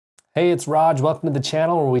Hey, it's Raj. Welcome to the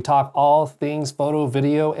channel where we talk all things photo,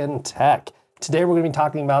 video, and tech. Today we're going to be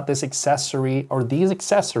talking about this accessory, or these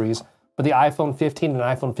accessories, for the iPhone 15 and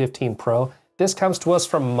iPhone 15 Pro. This comes to us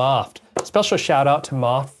from MOFT. Special shout out to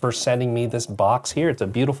MOFT for sending me this box here. It's a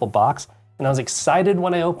beautiful box, and I was excited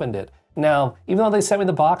when I opened it. Now, even though they sent me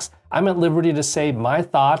the box, I'm at liberty to say my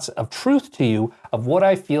thoughts of truth to you of what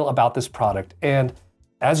I feel about this product. And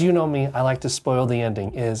as you know me, I like to spoil the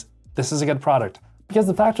ending, this is a good product. Because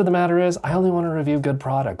the fact of the matter is, I only want to review good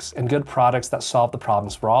products and good products that solve the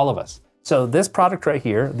problems for all of us. So this product right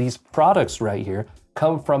here, these products right here,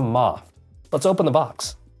 come from MOFT. Let's open the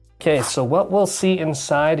box. Okay, so what we'll see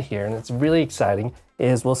inside here, and it's really exciting,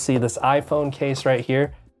 is we'll see this iPhone case right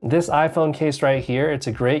here. This iPhone case right here, it's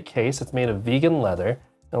a great case. It's made of vegan leather,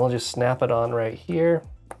 and we'll just snap it on right here.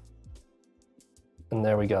 And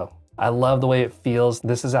there we go. I love the way it feels.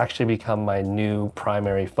 This has actually become my new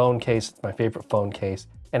primary phone case. It's my favorite phone case.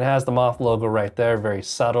 And it has the MOFT logo right there, very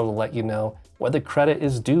subtle to let you know where the credit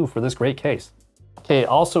is due for this great case. Okay,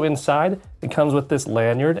 also inside, it comes with this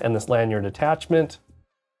lanyard and this lanyard attachment.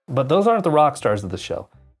 But those aren't the rock stars of the show.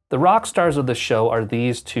 The rock stars of the show are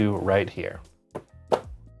these two right here.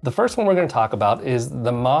 The first one we're going to talk about is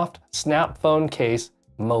the MOFT Snap Phone Case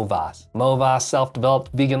MOVAS. MOVAS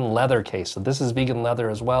self-developed vegan leather case. So this is vegan leather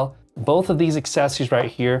as well. Both of these accessories right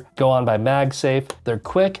here go on by MagSafe. They're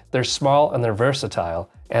quick, they're small, and they're versatile.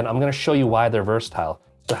 And I'm gonna show you why they're versatile.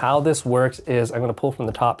 So how this works is I'm gonna pull from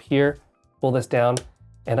the top here, pull this down,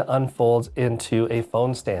 and it unfolds into a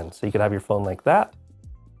phone stand. So you could have your phone like that,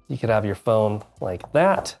 you could have your phone like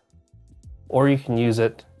that, or you can use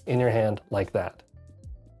it in your hand like that.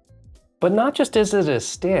 But not just is it a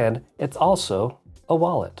stand, it's also a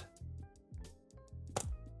wallet.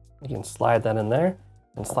 You can slide that in there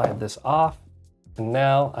and slide this off. And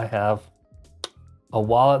now I have a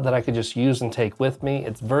wallet that I could just use and take with me.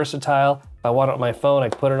 It's versatile. If I want it on my phone, I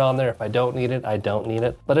can put it on there. If I don't need it, I don't need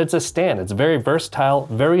it. But it's a stand. It's very versatile,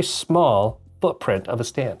 very small footprint of a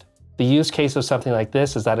stand. The use case of something like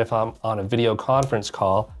this is that if I'm on a video conference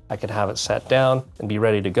call, I can have it set down and be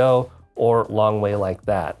ready to go, or long way like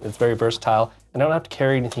that. It's very versatile, and I don't have to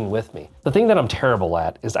carry anything with me. The thing that I'm terrible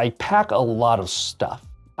at is I pack a lot of stuff.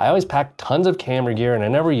 I always pack tons of camera gear and I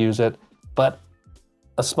never use it, but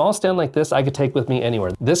a small stand like this I could take with me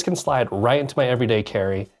anywhere. This can slide right into my everyday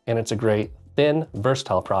carry, and it's a great, thin,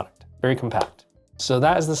 versatile product. Very compact. So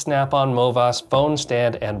that is the Snap-on MOVAS phone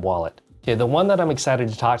stand and wallet. Okay, the one that I'm excited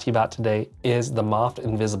to talk to you about today is the MOFT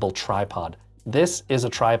Invisible Tripod. This is a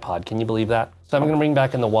tripod, can you believe that? So I'm gonna bring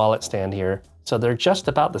back in the wallet stand here. So they're just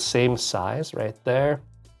about the same size right there.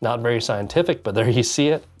 Not very scientific, but there you see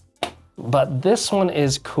it. But this one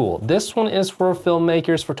is cool. This one is for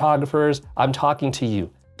filmmakers, photographers. I'm talking to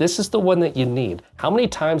you. This is the one that you need. How many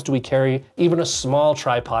times do we carry even a small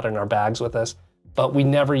tripod in our bags with us, but we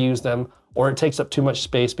never use them, or it takes up too much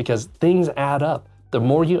space because things add up. The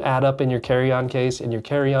more you add up in your carry-on case, in your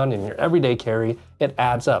carry-on, in your everyday carry, it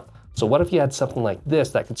adds up. So what if you had something like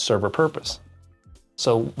this that could serve a purpose?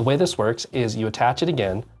 So the way this works is you attach it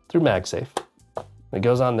again through MagSafe. It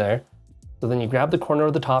goes on there. So then you grab the corner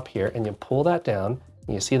of the top here and you pull that down,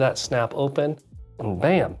 and you see that snap open, and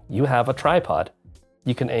bam, you have a tripod.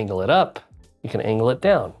 You can angle it up, you can angle it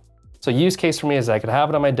down. So use case for me is I could have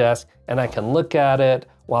it on my desk and I can look at it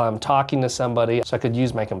while I'm talking to somebody. So I could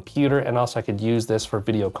use my computer, and also I could use this for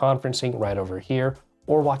video conferencing right over here,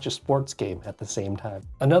 or watch a sports game at the same time.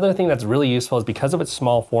 Another thing that's really useful is because of its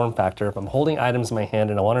small form factor, if I'm holding items in my hand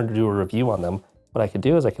and I wanted to do a review on them, what I could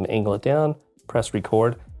do is I can angle it down, press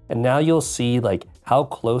record, and now you'll see like how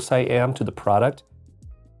close I am to the product.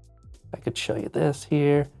 I could show you this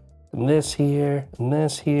here, and this here, and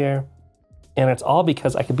this here. And it's all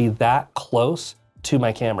because I could be that close to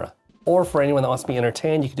my camera. Or for anyone that wants to be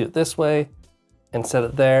entertained, you could do it this way and set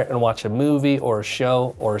it there and watch a movie or a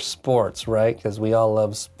show or sports, right? Because we all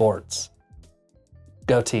love sports.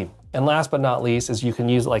 Go team. And last but not least is you can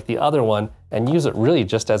use it like the other one and use it really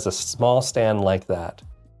just as a small stand like that.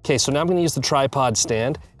 Okay, so now I'm gonna use the tripod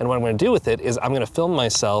stand, and what I'm gonna do with it is I'm gonna film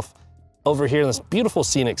myself over here in this beautiful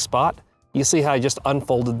scenic spot. You see how I just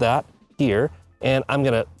unfolded that here, and I'm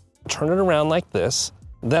gonna turn it around like this.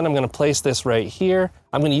 Then I'm gonna place this right here.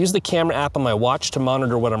 I'm gonna use the camera app on my watch to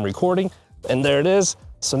monitor what I'm recording, and there it is.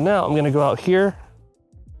 So now I'm gonna go out here.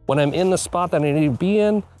 When I'm in the spot that I need to be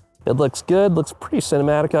in, it looks good, looks pretty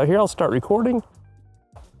cinematic out here. I'll start recording.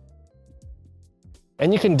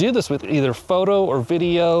 And you can do this with either photo or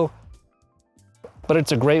video, but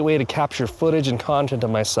it's a great way to capture footage and content of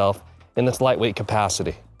myself in this lightweight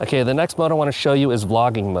capacity. Okay, the next mode I wanna show you is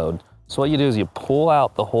vlogging mode. So what you do is you pull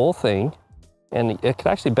out the whole thing, and it could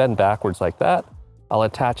actually bend backwards like that, I'll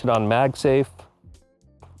attach it on MagSafe,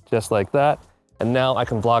 just like that. And now I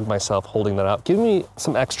can vlog myself holding that up. Give me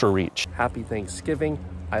some extra reach. Happy Thanksgiving.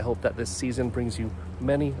 I hope that this season brings you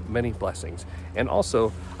many, many blessings. And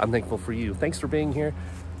also, I'm thankful for you. Thanks for being here,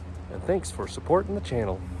 and thanks for supporting the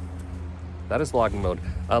channel. That is vlogging mode.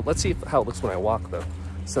 Let's see how it looks when I walk though.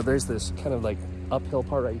 So there's this kind of like uphill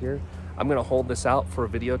part right here. I'm gonna hold this out for a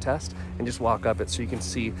video test and just walk up it so you can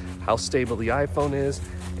see how stable the iPhone is.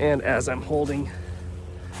 And as I'm holding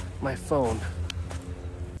my phone.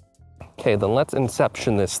 Okay, then let's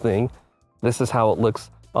inception this thing. This is how it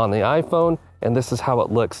looks on the iPhone, and this is how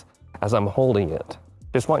it looks as I'm holding it.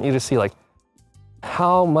 Just want you to see like,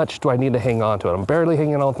 how much do I need to hang on to it? I'm barely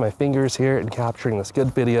hanging on with my fingers here and capturing this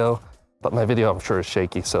good video, but my video I'm sure is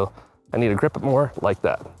shaky, so I need to grip it more like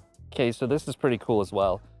that. Okay, so this is pretty cool as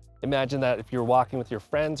well. Imagine that if you're walking with your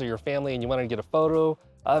friends or your family and you want to get a photo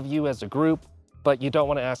of you as a group, but you don't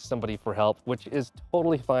want to ask somebody for help, which is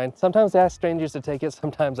totally fine. Sometimes I ask strangers to take it,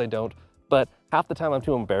 sometimes I don't, but half the time I'm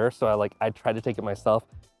too embarrassed, so I try to take it myself,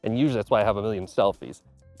 and usually that's why I have a million selfies.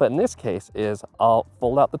 But in this case is I'll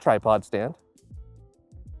fold out the tripod stand,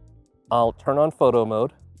 I'll turn on photo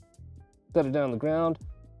mode, set it down on the ground,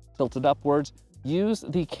 tilt it upwards, use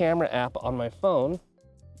the camera app on my phone,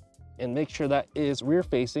 and make sure that is rear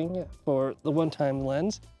facing for the one-time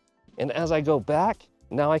lens. And as I go back,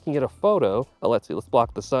 now I can get a photo. Oh, let's see, let's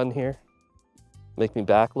block the sun here, make me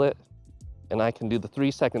backlit, and I can do the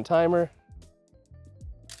 3-second timer.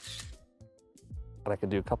 And I can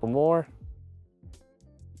do a couple more.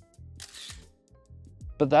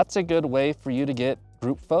 But that's a good way for you to get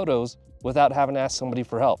group photos without having to ask somebody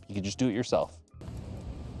for help. You can just do it yourself.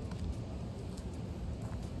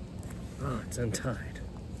 Oh, it's untied.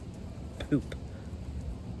 Poop.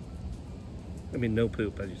 I mean, no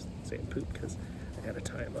poop, I just saying poop because I gotta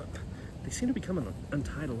tie them up. They seem to be coming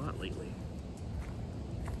untied a lot lately.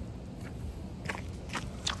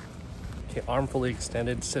 Okay, arm fully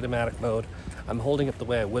extended, cinematic mode. I'm holding it the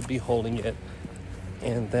way I would be holding it.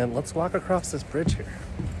 And then let's walk across this bridge here.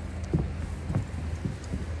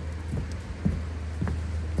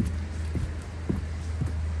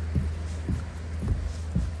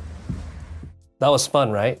 That was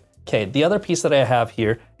fun, right? Okay, the other piece that I have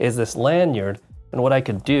here is this lanyard. And what I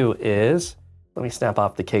could do is, let me snap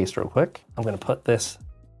off the case real quick. I'm gonna put this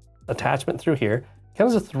attachment through here. It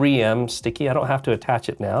comes with 3M sticky. I don't have to attach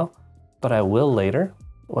it now, but I will later.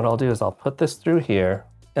 What I'll do is I'll put this through here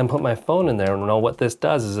and put my phone in there. And now what this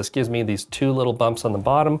does is this gives me these 2 little bumps on the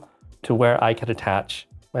bottom to where I could attach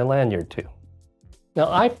my lanyard to. Now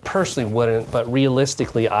I personally wouldn't, but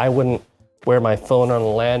realistically, I wouldn't wear my phone on a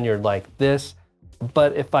lanyard like this.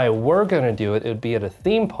 But if I were gonna do it, it would be at a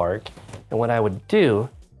theme park. And what I would do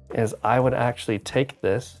is I would actually take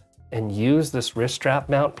this and use this wrist strap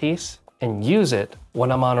mount piece and use it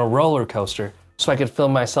when I'm on a roller coaster so I could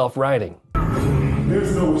film myself riding.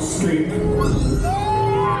 There's no escape. Do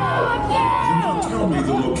not tell me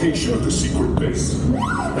the location of the secret base.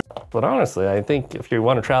 But honestly, I think if you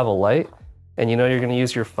want to travel light and you know you're gonna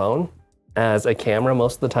use your phone as a camera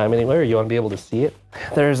most of the time anyway, or you want to be able to see it.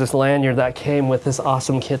 There's this lanyard that came with this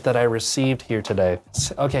awesome kit that I received here today.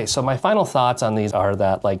 Okay, so my final thoughts on these are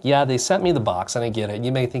that, like, yeah, they sent me the box and I get it.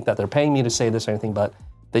 You may think that they're paying me to say this or anything, but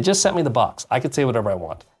they just sent me the box. I could say whatever I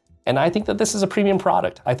want. And I think that this is a premium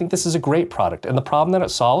product. I think this is a great product. And the problem that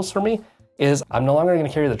it solves for me is I'm no longer gonna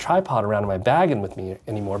carry the tripod around in my bag and with me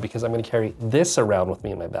anymore because I'm gonna carry this around with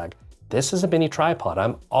me in my bag. This is a mini tripod.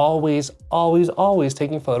 I'm always, always, always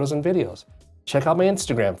taking photos and videos. Check out my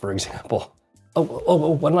Instagram, for example.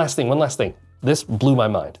 One last thing. This blew my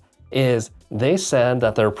mind, is they said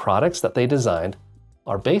that their products that they designed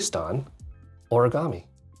are based on origami.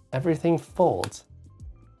 Everything folds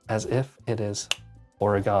as if it is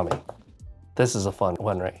origami. This is a fun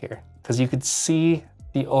one right here, because you could see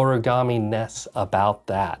the origami-ness about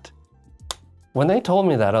that. When they told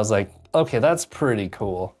me that, I was like, okay, that's pretty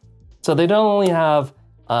cool. So they don't only have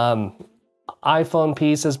iPhone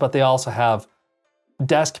pieces, but they also have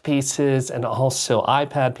desk pieces and also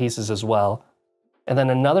iPad pieces as well. And then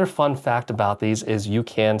another fun fact about these is you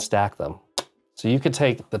can stack them. So you could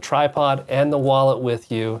take the tripod and the wallet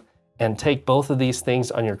with you and take both of these things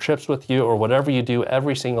on your trips with you or whatever you do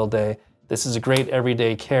every single day. This is a great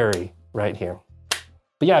everyday carry right here.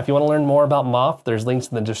 But yeah, if you want to learn more about MOFT, there's links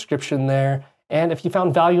in the description there. And if you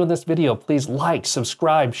found value in this video, please like,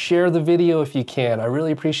 subscribe, share the video if you can. I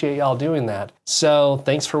really appreciate y'all doing that. So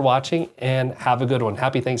thanks for watching and have a good one.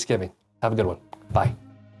 Happy Thanksgiving. Have a good one. Bye.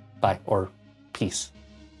 Bye, or peace.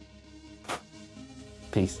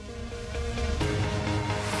 Peace.